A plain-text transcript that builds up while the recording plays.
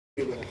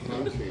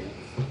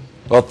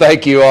Well,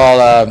 thank you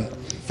all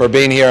for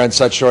being here on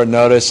such short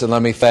notice, and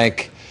let me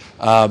thank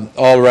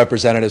all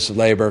representatives of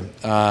labor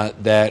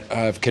that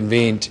have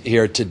convened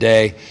here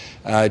today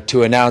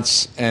to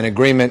announce an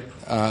agreement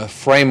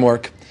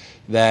framework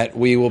that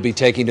we will be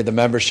taking to the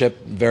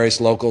membership, various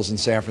locals in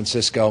San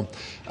Francisco,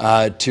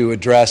 to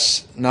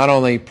address not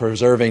only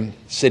preserving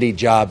city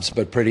jobs,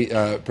 but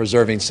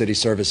preserving city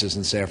services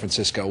in San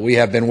Francisco. We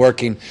have been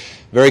working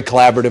very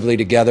collaboratively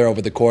together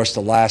over the course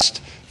of the last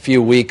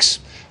few weeks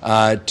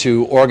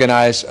to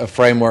organize a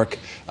framework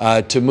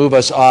to move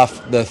us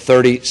off the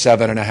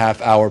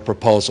 37.5-hour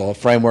proposal, a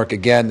framework,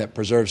 again, that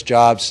preserves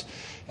jobs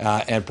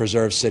and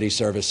preserves city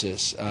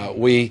services.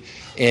 We,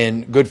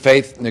 in good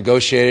faith,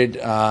 negotiated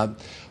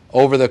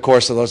over the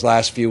course of those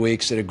last few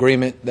weeks an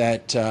agreement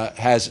that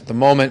has, at the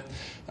moment,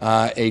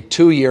 a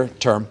 2-year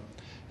term,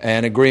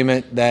 an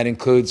agreement that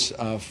includes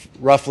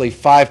roughly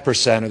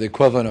 5%, or the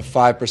equivalent of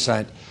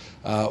 5%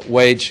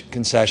 wage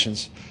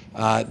concessions,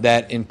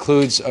 that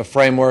includes a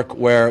framework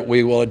where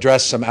we will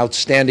address some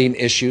outstanding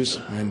issues,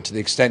 and to the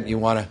extent you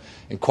want to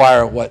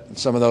inquire what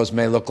some of those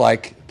may look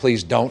like,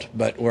 please don't,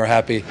 but we're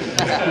happy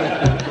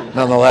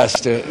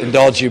nonetheless to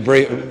indulge you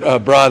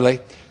broadly.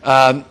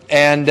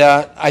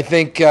 I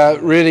think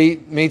really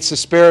meets the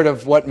spirit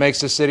of what makes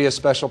the city a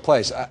special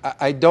place.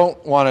 I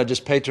don't want to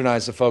just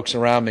patronize the folks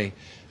around me,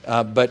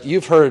 but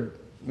you've heard,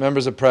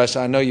 members of press,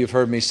 I know you've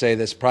heard me say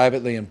this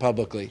privately and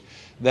publicly,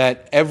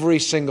 that every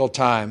single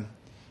time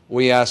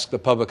we ask the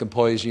public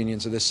employees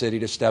unions of this city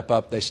to step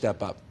up, they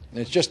step up. And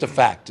it's just a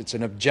fact. It's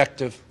an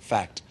objective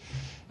fact.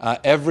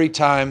 Every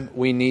time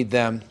we need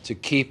them to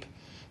keep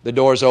the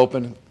doors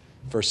open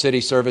for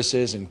city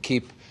services and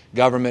keep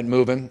government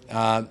moving,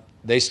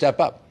 they step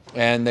up.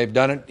 And they've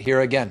done it here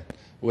again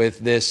with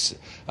this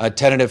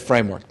tentative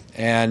framework.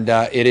 And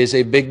it is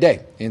a big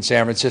day in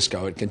San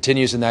Francisco. It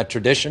continues in that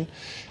tradition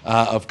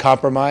of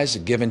compromise,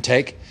 give and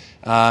take,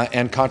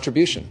 and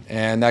contribution.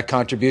 And that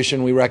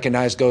contribution, we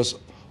recognize, goes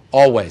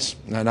always,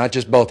 not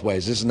just both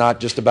ways. This is not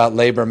just about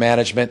labor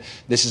management.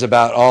 This is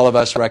about all of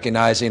us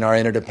recognizing our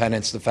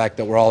interdependence, the fact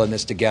that we're all in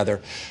this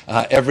together.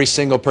 Every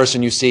single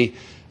person you see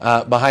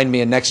behind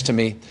me and next to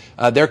me,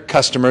 they're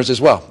customers as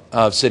well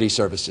of city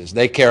services.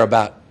 They care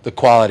about the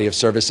quality of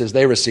services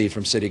they receive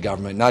from city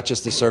government, not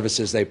just the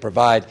services they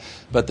provide,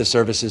 but the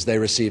services they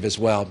receive as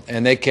well.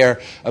 And they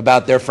care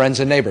about their friends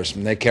and neighbors,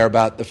 and they care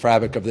about the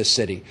fabric of this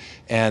city.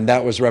 And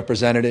that was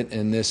represented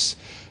in this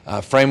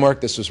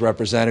framework. This was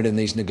represented in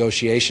these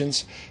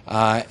negotiations,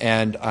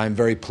 and I'm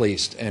very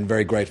pleased and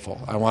very grateful.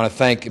 I want to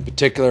thank, in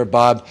particular,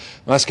 Bob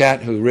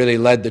Muscat, who really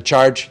led the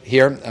charge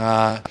here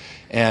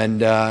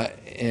and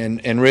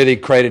really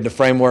created the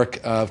framework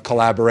of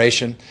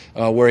collaboration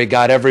where he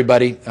got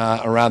everybody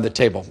around the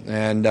table.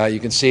 And you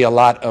can see a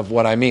lot of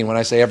what I mean. When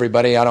I say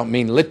everybody, I don't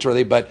mean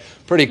literally, but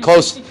pretty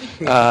close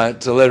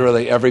to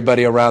literally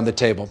everybody around the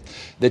table.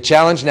 The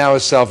challenge now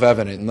is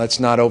self-evident, and let's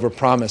not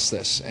overpromise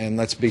this, and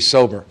let's be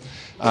sober.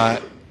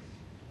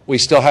 We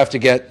still have to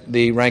get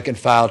the rank and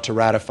file to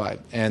ratify,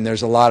 and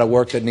there's a lot of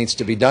work that needs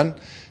to be done.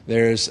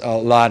 There's a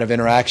lot of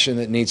interaction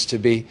that needs to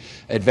be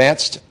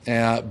advanced,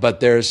 but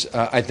there's,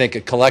 I think,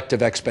 a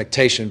collective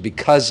expectation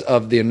because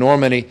of the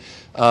enormity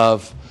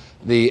of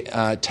the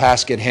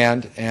task at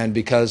hand and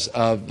because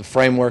of the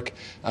framework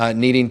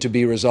needing to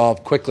be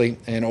resolved quickly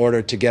in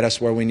order to get us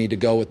where we need to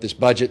go with this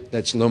budget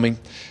that's looming,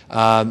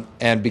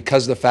 and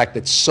because of the fact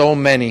that so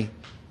many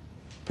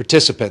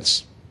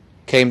participants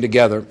came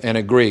together and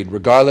agreed,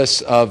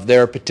 regardless of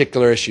their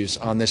particular issues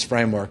on this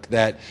framework,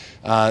 that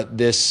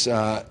this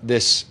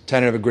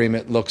tentative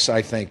agreement looks,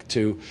 I think,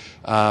 to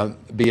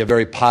be a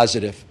very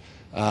positive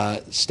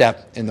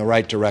step in the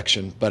right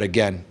direction. But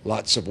again,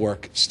 lots of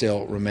work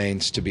still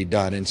remains to be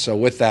done. And so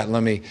with that,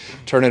 let me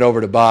turn it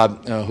over to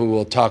Bob, who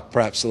will talk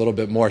perhaps a little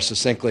bit more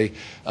succinctly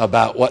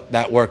about what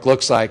that work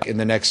looks like in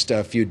the next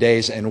few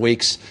days and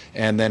weeks.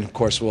 And then, of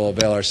course, we'll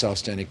avail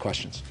ourselves to any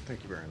questions.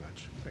 Thank you very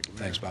much. Thank you, Mayor.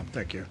 Thanks, Bob.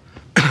 Thank you.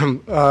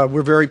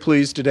 We're very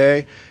pleased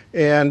today,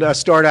 and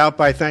start out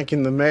by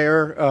thanking the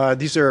mayor.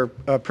 These are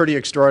pretty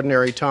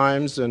extraordinary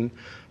times, and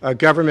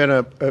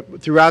government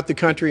throughout the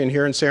country and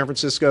here in San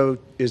Francisco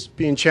is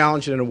being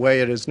challenged in a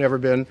way it has never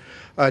been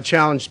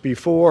challenged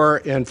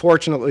before. And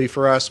fortunately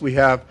for us, we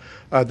have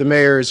the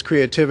mayor's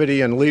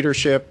creativity and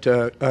leadership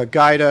to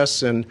guide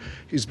us, and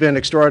he's been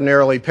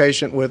extraordinarily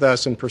patient with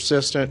us and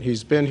persistent.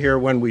 He's been here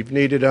when we've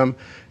needed him,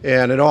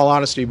 and in all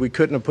honesty, we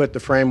couldn't have put the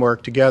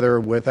framework together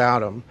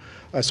without him.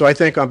 So I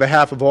think on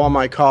behalf of all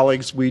my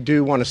colleagues, we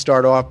do want to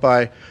start off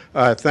by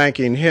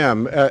thanking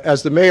him.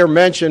 As the mayor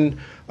mentioned,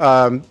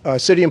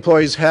 city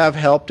employees have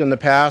helped in the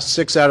past,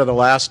 6 out of the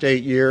last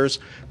 8 years,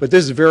 but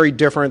this is very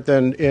different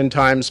than in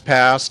times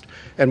past.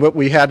 And what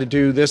we had to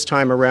do this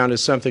time around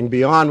is something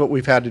beyond what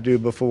we've had to do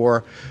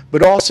before.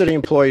 But all city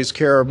employees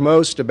care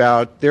most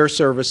about their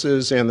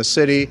services and the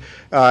city.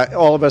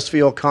 All of us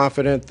feel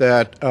confident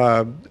that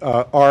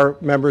our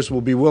members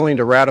will be willing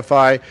to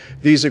ratify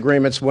these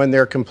agreements when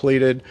they're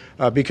completed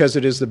because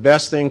it is the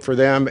best thing for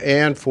them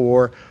and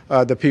for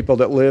the people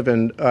that live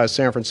in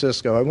San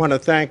Francisco. I want to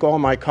thank all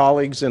my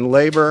colleagues in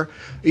labor.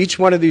 Each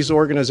one of these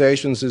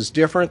organizations is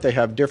different. They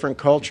have different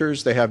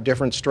cultures. They have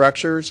different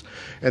structures.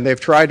 And they've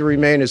tried to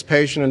remain as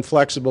patient and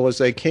flexible as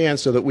they can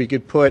so that we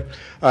could put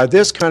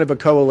this kind of a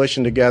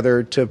coalition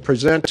together to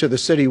present to the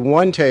city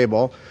one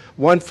table,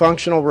 one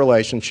functional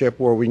relationship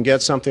where we can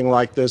get something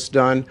like this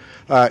done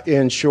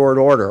in short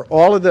order.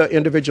 All of the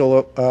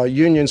individual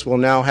unions will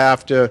now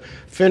have to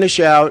finish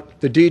out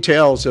the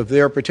details of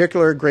their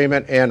particular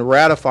agreement and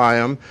ratify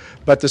them,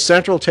 but the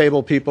central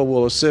table people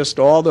will assist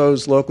all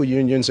those local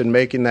unions in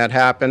making that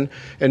happen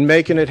and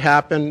making it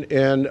happen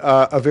in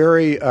a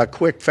very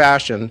quick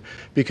fashion,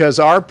 because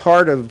our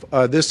part of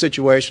this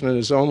situation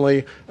is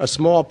only a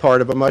small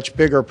part of a much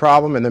bigger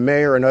problem, and the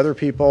mayor and other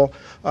people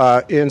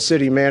in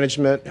city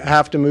management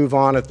have to move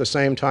on at the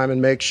same time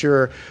and make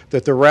sure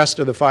that the rest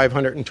of the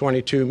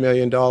 $522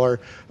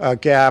 million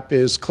gap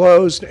is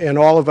closed. And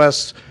all of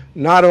us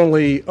not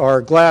only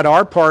are glad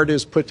our part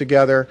is put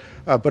together,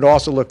 but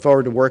also look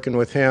forward to working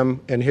with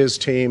him and his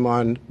team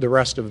on the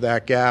rest of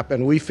that gap.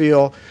 And we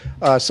feel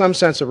some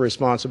sense of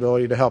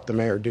responsibility to help the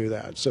mayor do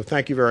that. So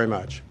thank you very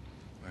much.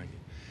 Thank you.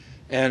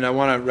 And I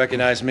want to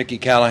recognize Mickey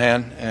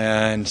Callahan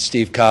and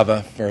Steve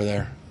Cava for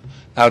their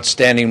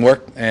outstanding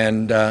work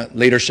and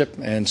leadership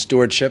and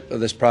stewardship of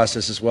this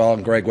process as well,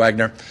 and Greg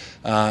Wagner,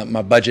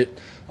 my budget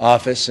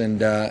office,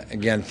 and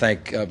again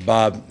thank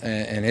Bob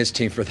and his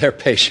team for their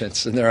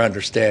patience and their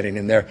understanding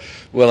and their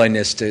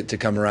willingness to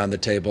come around the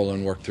table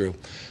and work through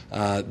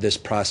this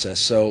process.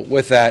 So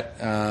with that,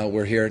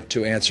 we're here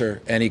to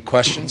answer any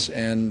questions,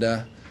 and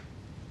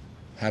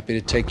happy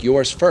to take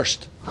yours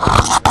first.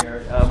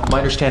 My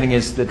understanding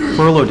is that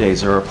furlough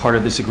days are a part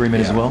of this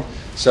agreement as well?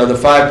 So the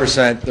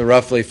 5%, the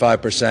roughly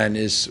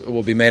 5%,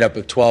 will be made up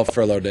of 12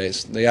 furlough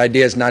days. The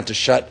idea is not to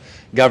shut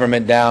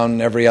government down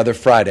every other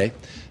Friday.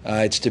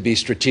 It's to be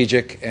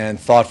strategic and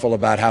thoughtful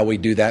about how we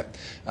do that.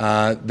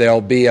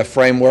 There'll be a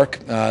framework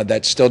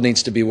that still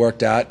needs to be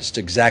worked out as to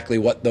exactly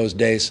what those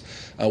days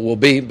will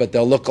be, but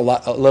they'll look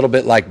a little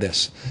bit like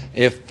this.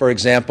 If, for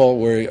example,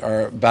 we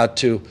are about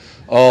to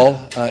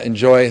all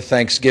enjoy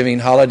Thanksgiving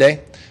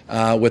holiday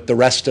with the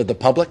rest of the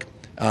public,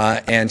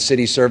 and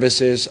city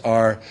services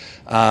are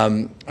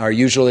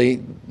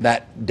usually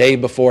that day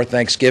before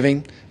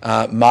Thanksgiving,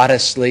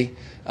 modestly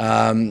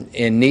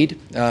in need,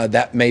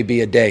 that may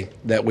be a day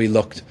that we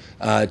looked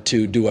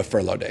to do a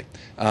furlough day.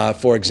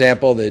 For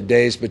example, the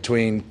days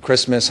between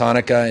Christmas,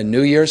 Hanukkah, and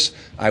New Year's,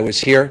 I was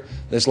here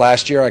this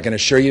last year. I can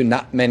assure you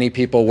not many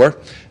people were,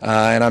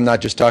 and I'm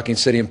not just talking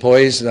city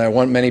employees. I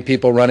want many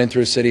people running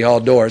through City Hall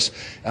doors,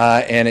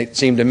 and it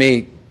seemed to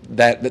me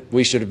that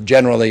we should have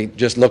generally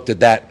just looked at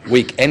that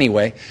week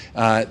anyway.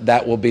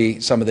 That will be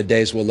some of the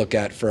days we'll look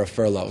at for a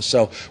furlough.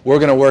 So we're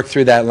going to work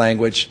through that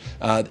language.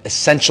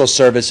 Essential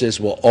services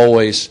will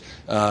always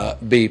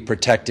be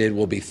protected.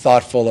 We'll be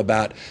thoughtful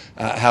about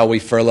how we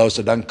furlough,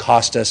 so it doesn't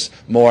cost us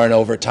more in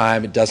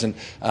overtime. It doesn't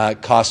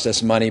cost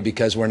us money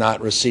because we're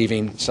not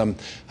receiving some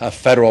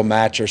federal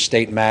match or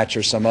state match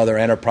or some other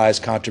enterprise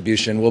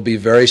contribution. We'll be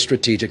very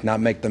strategic, not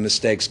make the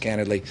mistakes,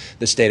 candidly,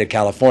 the state of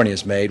California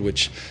has made,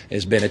 which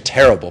has been a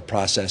terrible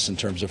process in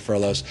terms of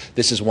furloughs.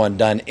 This is one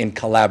done in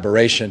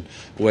collaboration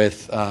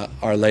with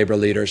our labor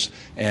leaders,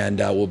 and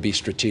will be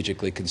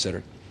strategically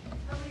considered.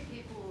 How many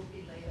people will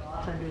be laid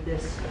off under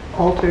this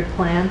altered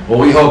plan? Well,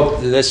 we hope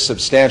this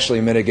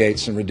substantially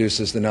mitigates and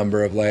reduces the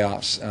number of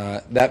layoffs.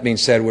 That being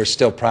said, we're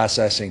still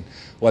processing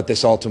what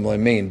this ultimately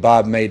means.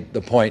 Bob made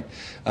the point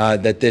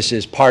that this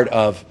is part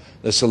of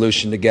the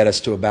solution to get us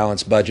to a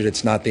balanced budget.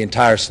 It's not the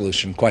entire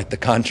solution, quite the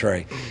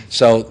contrary.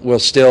 So we'll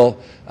still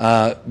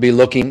be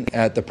looking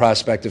at the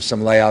prospect of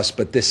some layoffs,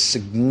 but this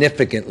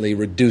significantly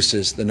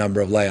reduces the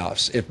number of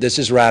layoffs. If this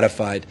is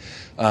ratified,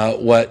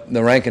 what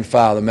the rank and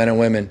file, the men and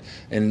women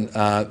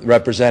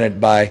represented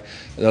by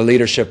the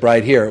leadership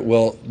right here,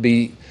 will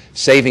be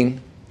saving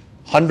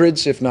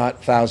hundreds, if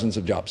not thousands,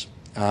 of jobs.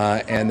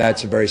 And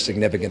that's a very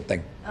significant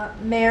thing.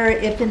 Mayor,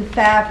 if in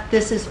fact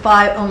this is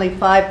only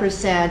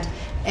 5%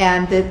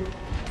 and the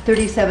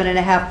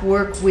 37.5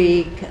 work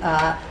week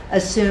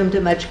assumed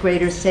a much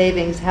greater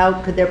savings, how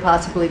could there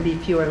possibly be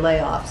fewer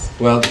layoffs?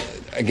 Well,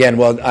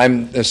 again,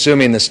 I'm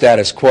assuming the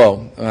status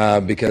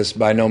quo because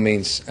by no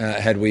means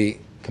had we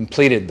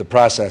completed the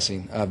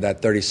processing of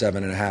that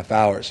 37.5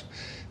 hours.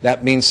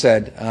 That being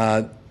said,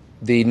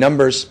 the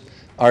numbers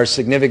are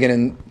significant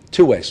in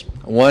two ways.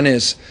 One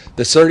is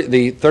the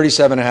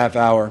 37.5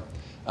 hour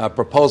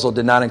proposal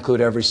did not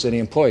include every city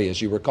employee,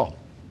 as you recall.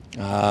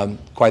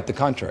 Quite the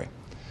contrary.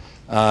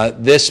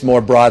 This more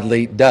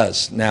broadly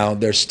does. Now,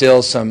 there's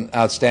still some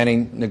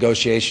outstanding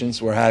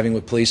negotiations we're having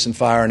with police and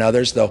fire and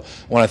others, though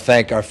I want to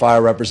thank our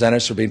fire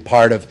representatives for being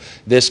part of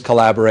this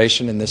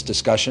collaboration and this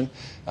discussion.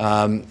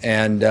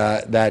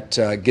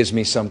 That gives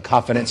me some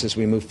confidence as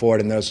we move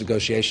forward in those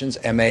negotiations.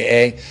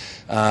 MAA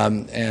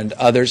and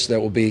others that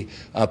will be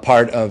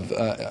part of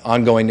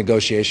ongoing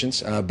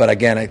negotiations. But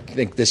again, I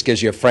think this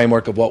gives you a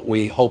framework of what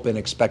we hope and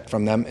expect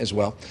from them as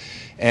well.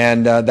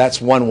 And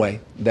that's one way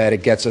that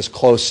it gets us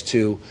close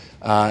to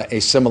a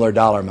similar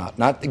dollar amount.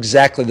 Not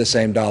exactly the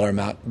same dollar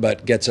amount,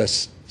 but gets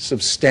us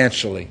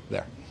substantially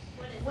there.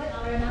 What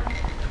dollar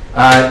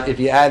amount? If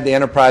you add the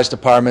enterprise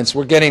departments,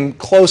 we're getting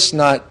close,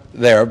 not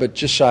there, but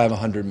just shy of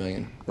 100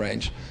 million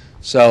range.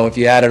 So if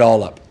you add it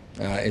all up,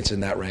 it's in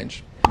that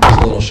range. It's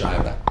a little shy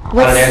of that on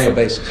an annual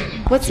basis.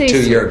 What's It's a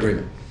 2-year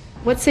agreement.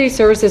 What city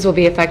services will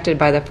be affected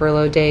by the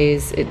furlough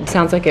days? It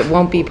sounds like it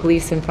won't be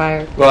police and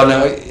fire. Well,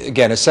 no,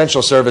 again,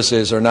 essential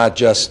services are not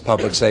just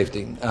public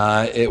safety.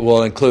 It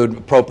will include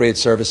appropriate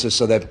services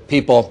so that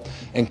people,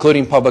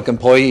 including public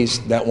employees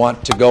that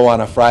want to go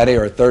on a Friday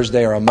or a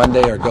Thursday or a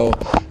Monday or go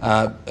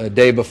a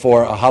day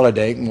before a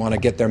holiday and want to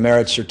get their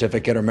marriage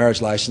certificate or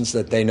marriage license,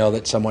 that they know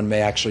that someone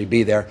may actually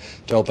be there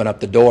to open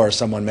up the door or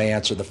someone may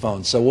answer the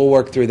phone. So we'll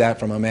work through that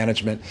from a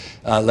management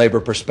labor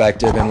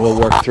perspective, and we'll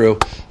work through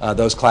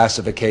those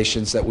classifications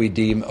that we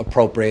deem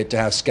appropriate to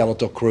have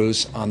skeletal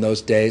crews on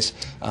those days,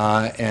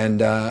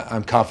 and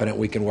I'm confident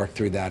we can work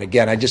through that.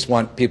 Again, I just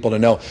want people to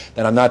know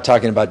that I'm not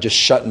talking about just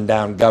shutting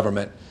down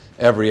government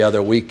every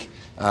other week.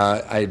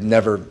 I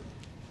never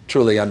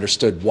truly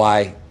understood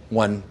why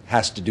one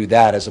has to do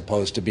that as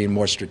opposed to being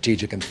more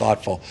strategic and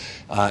thoughtful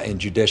and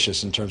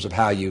judicious in terms of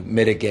how you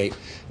mitigate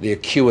the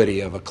acuity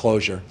of a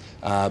closure,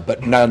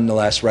 but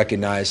nonetheless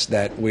recognize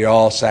that we're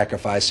all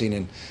sacrificing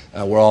and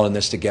we're all in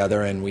this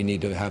together, and we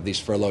need to have these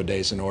furlough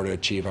days in order to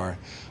achieve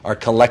our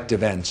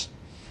collective ends.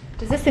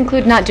 Does this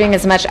include not doing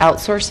as much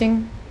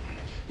outsourcing?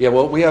 Yeah,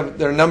 well,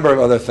 there are a number of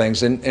other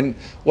things, and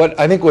what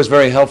I think was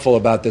very helpful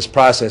about this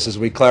process is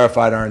we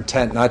clarified our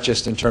intent, not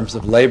just in terms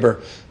of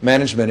labor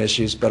management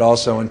issues, but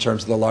also in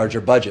terms of the larger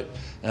budget.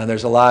 And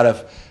there's a lot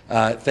of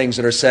things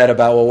that are said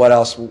about, well, what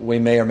else we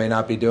may or may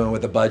not be doing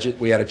with the budget.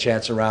 We had a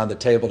chance around the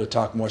table to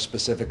talk more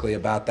specifically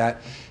about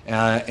that,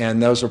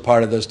 and those were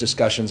part of those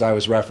discussions I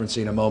was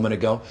referencing a moment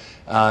ago.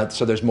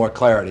 So there's more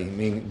clarity. I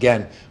mean,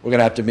 again, we're going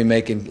to have to be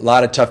making a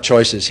lot of tough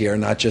choices here,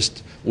 not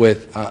just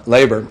with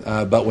labor,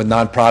 but with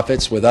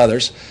nonprofits, with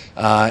others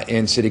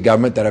in city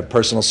government that have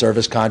personal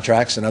service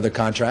contracts and other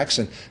contracts,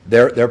 and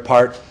they're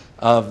part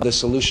of the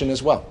solution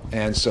as well.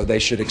 And so they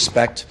should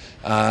expect,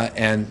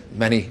 and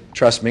many,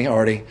 trust me,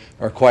 already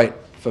are quite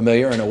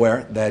familiar and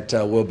aware that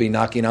we'll be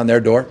knocking on their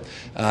door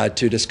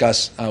to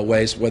discuss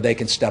ways where they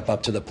can step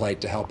up to the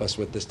plate to help us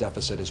with this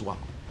deficit as well.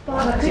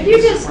 Could you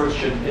just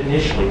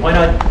initially? Why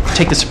not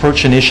take this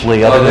approach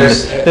initially? Other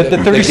than the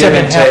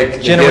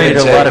 37.5 generated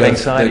a lot of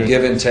anxiety. The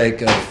give and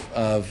take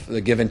of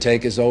the give and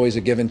take is always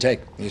a give and take.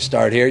 You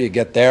start here, you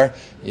get there,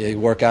 you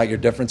work out your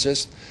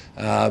differences.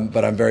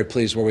 But I'm very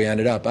pleased where we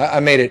ended up. I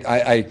made it.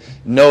 I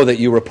know that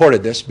you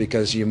reported this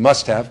because you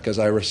must have, because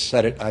I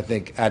said it, I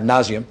think, ad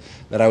nauseum,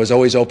 that I was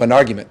always open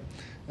argument,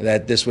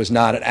 that this was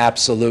not an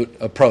absolute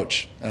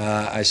approach.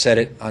 I said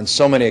it on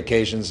so many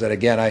occasions that,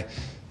 again, I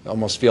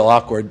almost feel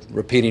awkward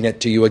repeating it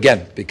to you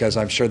again, because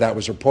I'm sure that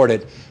was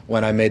reported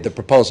when I made the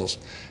proposals.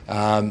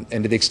 And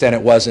to the extent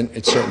it wasn't,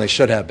 it certainly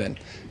should have been.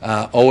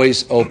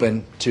 Always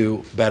open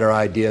to better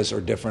ideas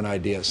or different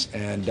ideas.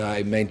 And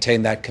I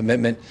maintain that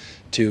commitment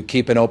to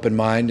keep an open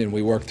mind, and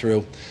we work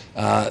through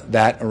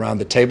that around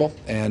the table.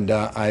 And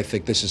I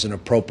think this is an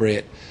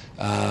appropriate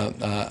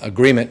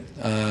agreement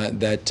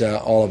that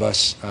all of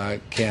us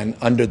can,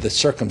 under the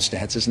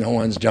circumstances, no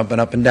one's jumping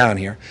up and down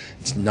here.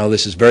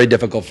 This is very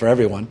difficult for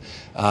everyone.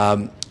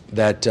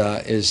 That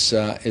is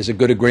a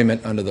good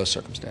agreement under those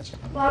circumstances.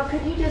 Bob,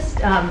 could you just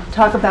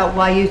talk about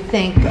why you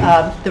think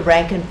the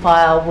rank and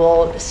file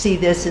will see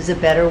this as a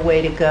better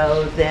way to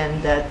go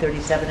than the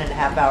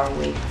 37.5-hour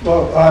week?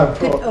 Well,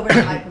 over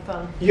the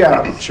microphone.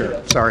 Yeah,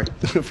 sure. Sorry.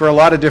 For a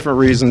lot of different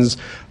reasons.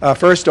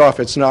 First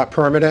off, it's not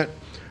permanent.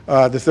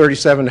 The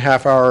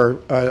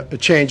 37.5-hour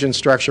change in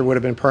structure would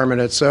have been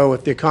permanent. So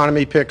if the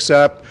economy picks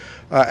up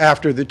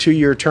after the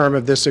 2-year term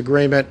of this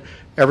agreement,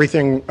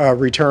 everything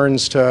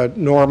returns to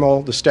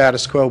normal, the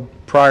status quo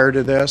prior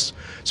to this.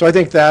 So I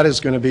think that is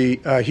going to be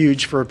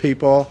huge for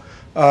people.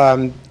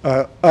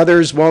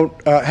 Others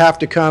won't have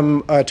to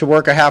come to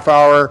work a half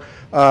hour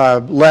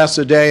less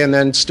a day and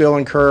then still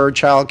incur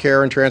child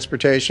care and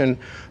transportation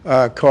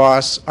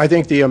costs. I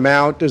think the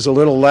amount is a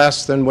little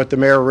less than what the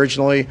mayor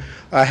originally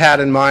had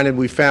in mind, and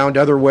we found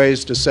other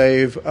ways to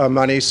save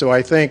money. So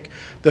I think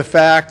the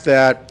fact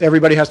that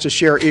everybody has to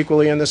share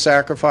equally in the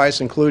sacrifice,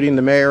 including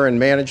the mayor and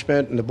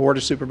management and the board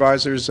of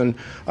supervisors and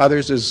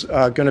others, is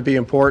going to be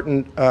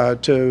important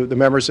to the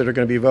members that are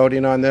going to be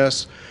voting on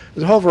this.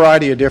 There's a whole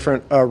variety of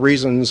different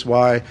reasons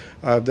why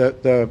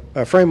the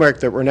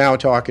framework that we're now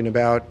talking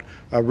about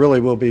really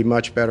will be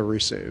much better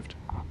received.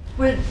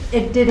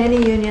 Did any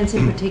unions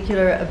in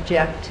particular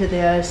object to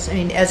this? I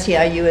mean,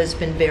 SEIU has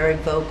been very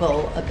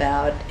vocal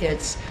about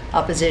its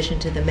opposition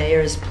to the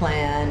mayor's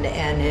plan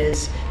and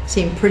has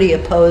seemed pretty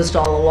opposed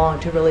all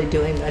along to really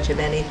doing much of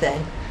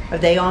anything. Are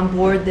they on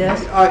board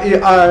this?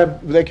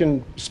 They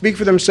can speak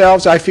for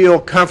themselves. I feel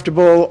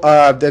comfortable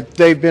that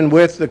they've been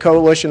with the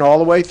coalition all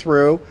the way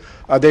through.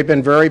 They've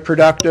been very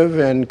productive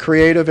and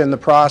creative in the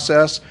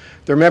process.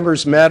 Their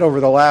members met over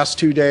the last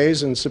 2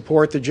 days and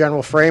support the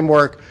general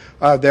framework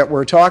that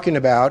we're talking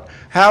about.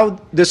 How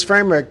this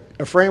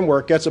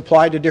framework gets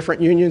applied to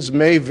different unions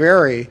may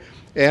vary,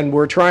 and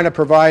we're trying to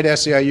provide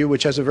SEIU,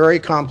 which has a very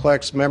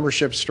complex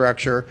membership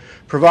structure,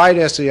 provide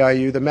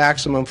SEIU the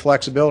maximum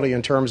flexibility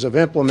in terms of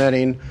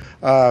implementing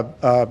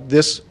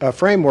this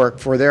framework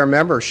for their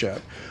membership.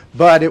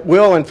 But it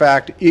will, in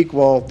fact,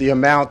 equal the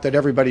amount that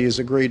everybody has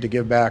agreed to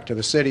give back to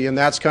the city, and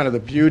that's kind of the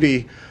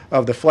beauty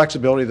of the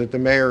flexibility that the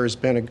mayor has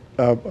been,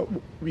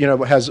 been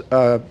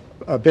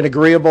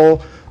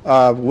agreeable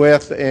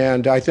with,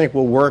 and I think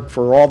will work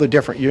for all the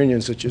different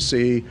unions that you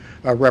see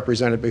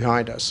represented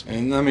behind us.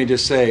 And let me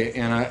just say,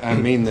 and I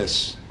mean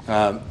this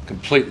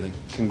completely,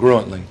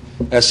 congruently,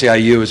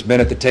 SEIU has been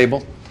at the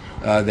table.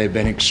 They've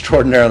been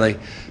extraordinarily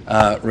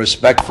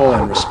respectful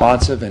and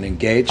responsive and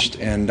engaged,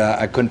 and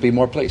I couldn't be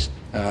more pleased.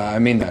 I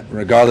mean that.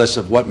 Regardless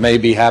of what may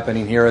be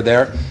happening here or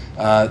there,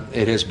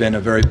 it has been a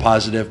very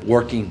positive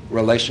working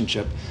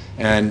relationship,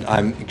 and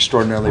I'm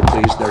extraordinarily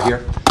pleased they're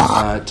here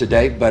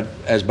today. But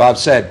as Bob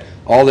said,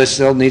 all this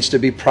still needs to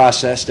be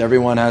processed.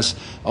 Everyone has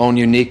own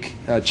unique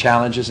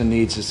challenges and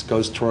needs as it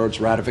goes towards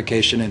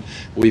ratification, and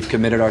we've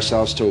committed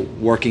ourselves to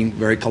working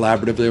very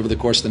collaboratively over the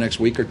course of the next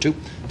week or two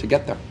to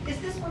get there. Is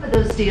this one of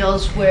those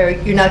deals where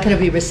you're not going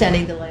to be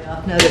rescinding the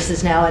layoff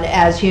notices now, and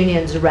as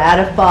unions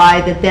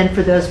ratify, that then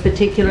for those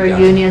particular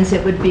unions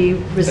it would be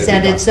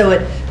rescinded, so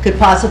it could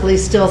possibly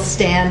still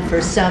stand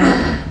for some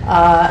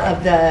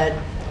of the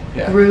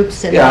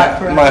groups and not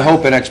for my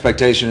hope and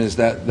expectation is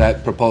that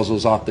that proposal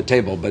is off the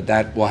table, but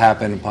that will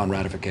happen upon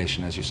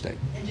ratification, as you state.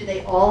 And do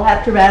they all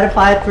have to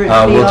ratify it for it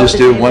to be we'll off just the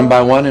do table? one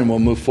by one, and we'll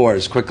move forward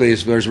as quickly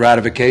as there's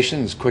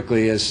ratification, as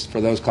quickly as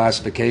for those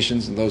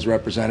classifications and those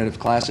representative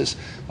classes,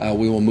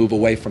 we will move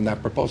away from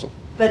that proposal.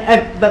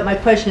 But my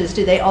question is,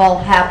 do they all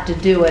have to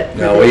do it?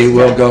 No,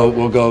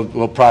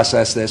 we'll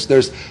process this.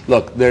 There's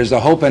a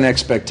hope and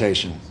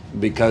expectation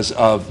because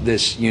of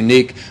this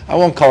unique, I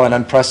won't call it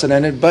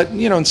unprecedented, but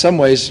in some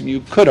ways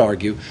you could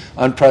argue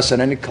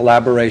unprecedented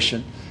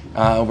collaboration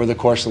over the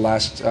course of the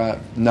last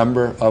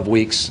number of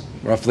weeks,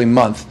 roughly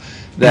month,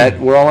 that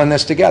we're all in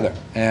this together.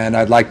 And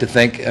I'd like to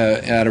think,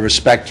 out of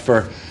respect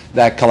for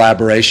that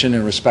collaboration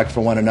and respect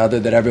for one another,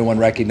 that everyone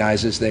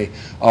recognizes they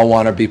all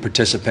want to be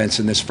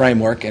participants in this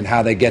framework, and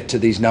how they get to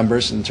these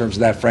numbers in terms of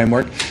that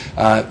framework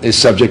is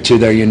subject to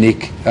their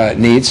unique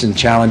needs and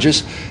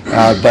challenges,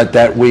 but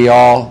that we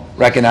all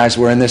recognize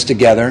we're in this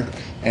together,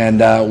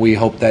 and we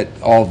hope that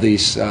all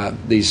these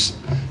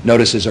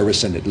notices are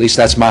rescinded. At least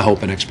that's my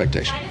hope and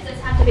expectation. Why does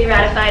this have to be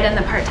ratified and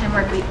the part-time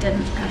work week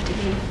didn't have to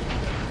be?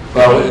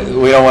 Well,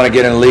 we don't want to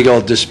get into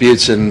legal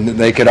disputes, and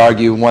they could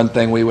argue one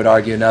thing, we would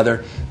argue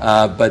another.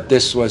 But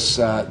this was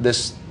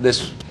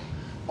this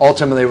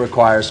ultimately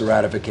requires a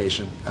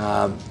ratification.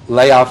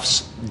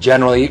 Layoffs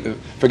generally,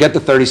 forget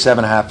the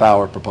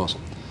 37.5-hour proposal.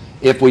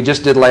 If we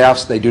just did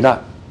layoffs, they do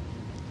not.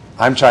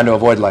 I'm trying to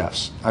avoid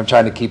layoffs. I'm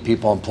trying to keep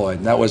people employed.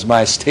 And that was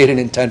my stated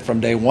intent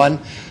from day one,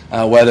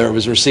 whether it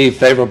was received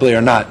favorably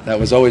or not. That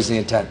was always the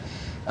intent.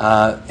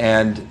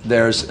 And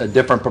there's a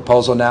different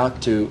proposal now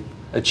to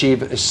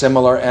achieve a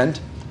similar end,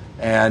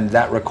 and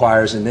that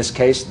requires, in this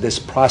case, this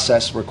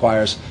process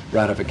requires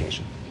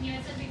ratification. And you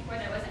had said before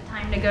there wasn't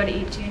time to go to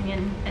each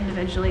union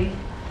individually.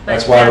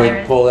 That's why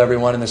we pull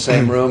everyone in the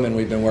same room, and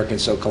we've been working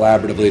so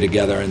collaboratively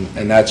together,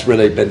 and that's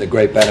really been the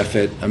great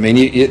benefit. I mean,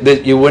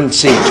 you wouldn't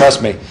see,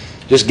 trust me,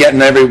 just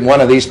getting every one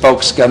of these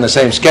folks on the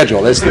same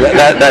schedule.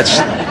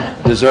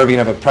 That's deserving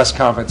of a press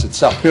conference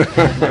itself.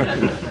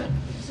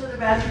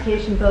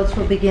 Ratification votes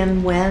will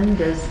begin when?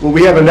 Well,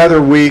 we have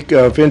another week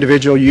of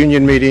individual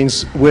union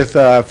meetings with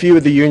a few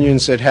of the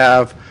unions that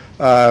have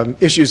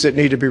issues that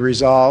need to be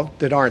resolved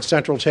that aren't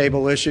central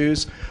table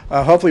issues.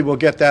 Hopefully we'll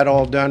get that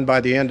all done by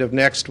the end of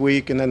next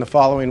week, and then the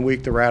following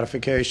week the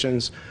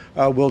ratifications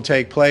will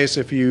take place.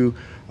 If you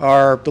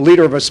are the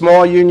leader of a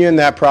small union,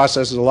 that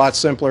process is a lot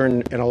simpler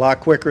and a lot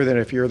quicker than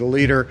if you're the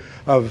leader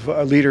of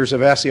leaders of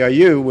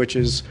SEIU, which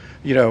is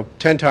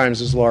 10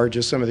 times as large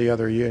as some of the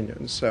other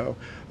unions. So,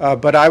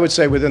 but I would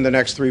say within the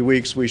next 3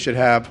 weeks we should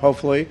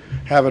hopefully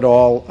have it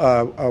all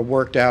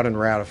worked out and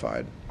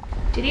ratified.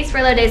 Do these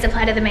furlough days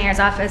apply to the mayor's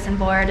office and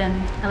board and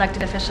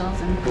elected officials?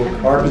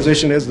 Our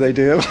position is they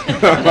do.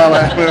 Well,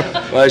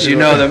 as you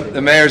know,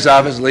 the mayor's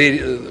office,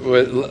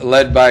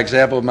 led by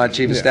example of my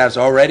chief of staff,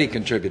 already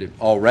contributed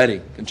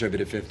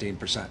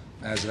 15%,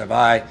 as have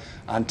I,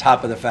 on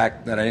top of the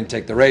fact that I didn't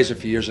take the raise a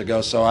few years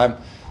ago. So I'm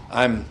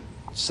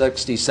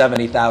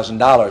 $60,000,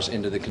 $70,000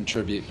 into the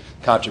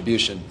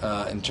contribution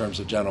in terms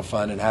of general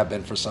fund, and have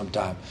been for some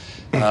time.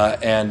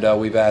 And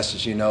we've asked,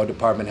 as you know,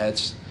 department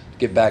heads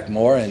give back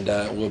more, and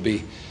we'll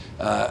be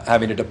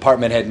having a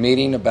department head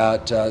meeting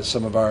about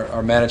some of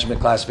our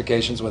management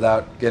classifications,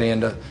 without getting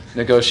into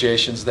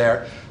negotiations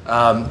there,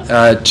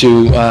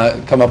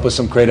 to come up with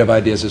some creative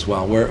ideas as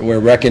well. We're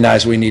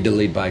recognized we need to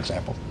lead by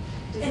example.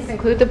 Does this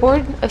include the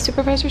Board of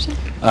Supervisors?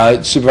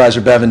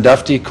 Supervisor Bevan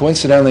Dufty,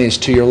 coincidentally, is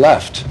to your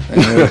left.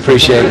 And we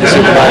appreciate the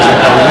supervisor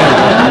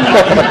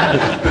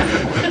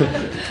coming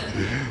in.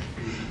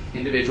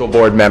 Individual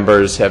board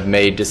members have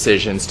made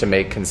decisions to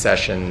make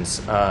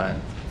concessions.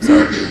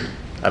 So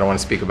I don't want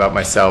to speak about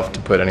myself to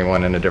put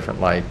anyone in a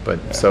different light, but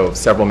so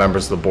several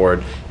members of the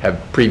board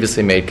have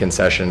previously made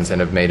concessions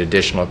and have made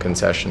additional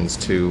concessions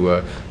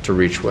to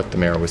reach what the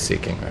mayor was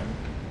seeking.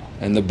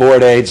 And the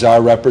board aides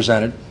are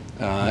represented,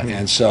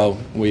 and so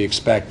we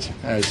expect,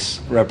 as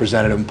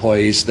representative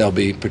employees, they'll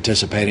be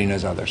participating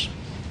as others.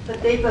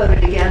 But they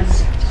voted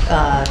against.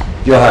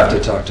 You'll have to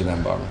talk to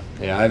them, Barbara.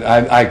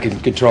 Yeah, I can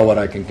control what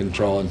I can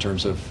control in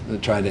terms of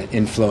trying to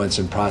influence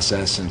and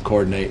process and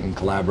coordinate and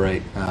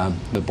collaborate.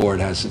 The board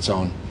has its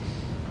own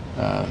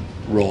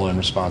role and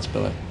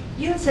responsibility.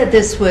 You said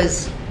this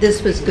was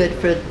good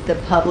for the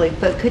public,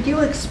 but could you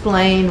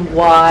explain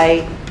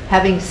why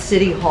having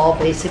City Hall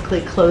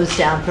basically closed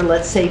down for,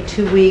 let's say,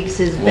 2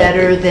 weeks is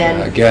better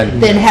than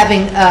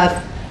having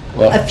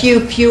a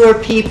few fewer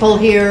people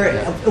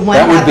here, 1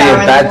 half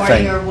hour in the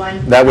morning or 1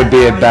 half hour in the afternoon? That would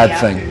be a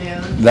bad thing.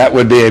 That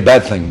would be a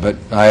bad thing, but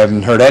I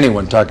haven't heard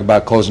anyone talk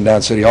about closing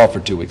down City Hall for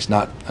 2 weeks,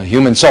 not a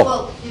human soul.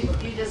 Well,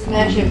 you just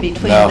mentioned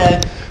between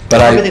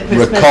but I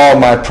recall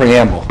my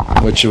preamble,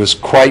 which was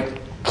quite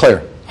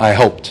clear, I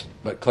hoped,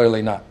 but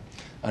clearly not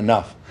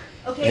enough.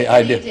 Okay,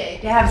 any day,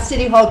 to have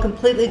City Hall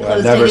completely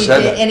closed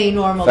any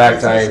normal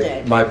business day. In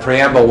fact, my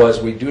preamble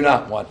was we do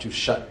not want to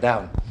shut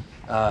down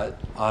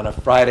on a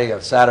Friday, a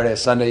Saturday, a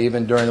Sunday,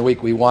 even during the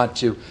week. We want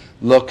to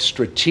look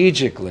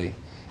strategically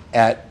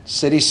at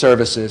city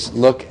services,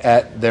 look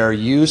at their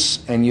use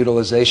and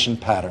utilization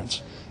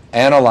patterns,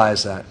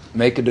 analyze that,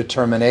 make a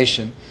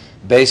determination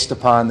based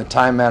upon the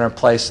time, manner,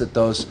 place that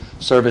those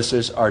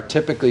services are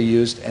typically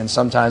used and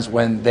sometimes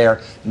when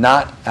they're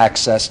not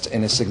accessed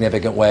in a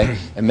significant way,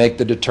 and make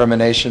the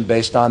determination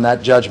based on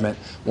that judgment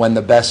when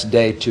the best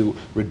day to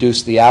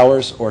reduce the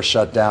hours or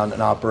shut down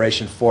an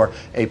operation for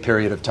a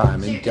period of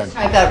time. So you're just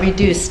talking about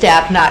reduced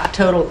staff, not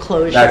total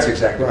closure. That's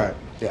exactly right.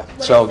 Yeah. Would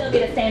it still be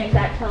the same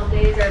exact 12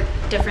 days or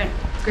different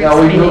groups?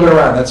 No, we move it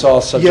around. That's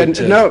all subject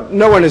to...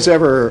 No one has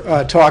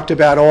ever talked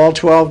about all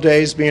 12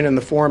 days being in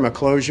the form of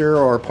closure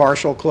or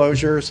partial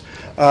closures.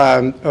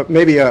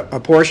 Maybe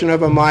a portion of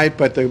them might,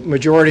 but the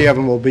majority of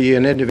them will be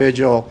an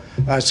individual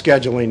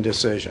scheduling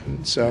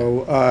decision.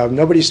 So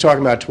nobody's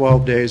talking about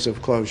 12 days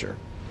of closure.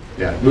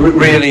 Yeah,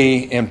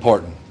 really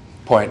important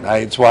point.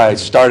 That's why I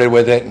started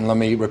with it, and let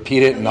me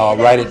repeat it, and I'll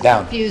write it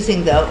down.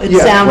 Confusing, though. It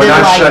sounded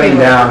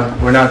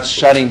We're not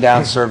shutting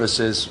down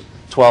services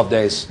 12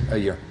 days a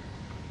year.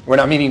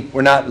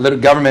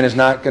 Government is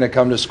not going to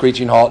come to a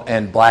screeching halt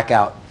and black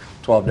out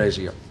 12 days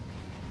a year.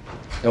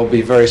 It will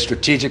be very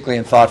strategically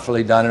and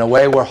thoughtfully done in a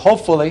way where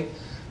hopefully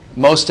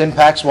most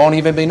impacts won't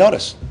even be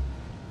noticed.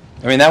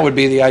 I mean, that would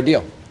be the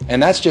ideal.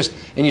 And that's just,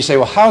 and you say,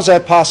 well, how's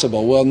that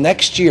possible? Well,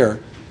 next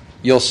year,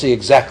 you'll see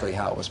exactly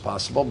how it was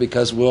possible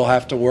because we'll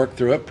have to work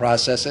through it,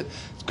 process it.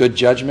 It's good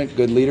judgment,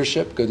 good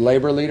leadership, good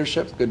labor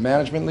leadership, good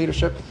management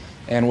leadership,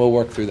 and we'll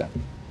work through that.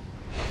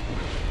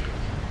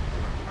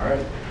 All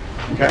right.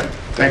 Okay.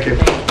 Thank you.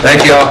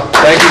 Thank you all.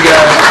 Thank you,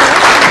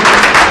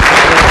 guys.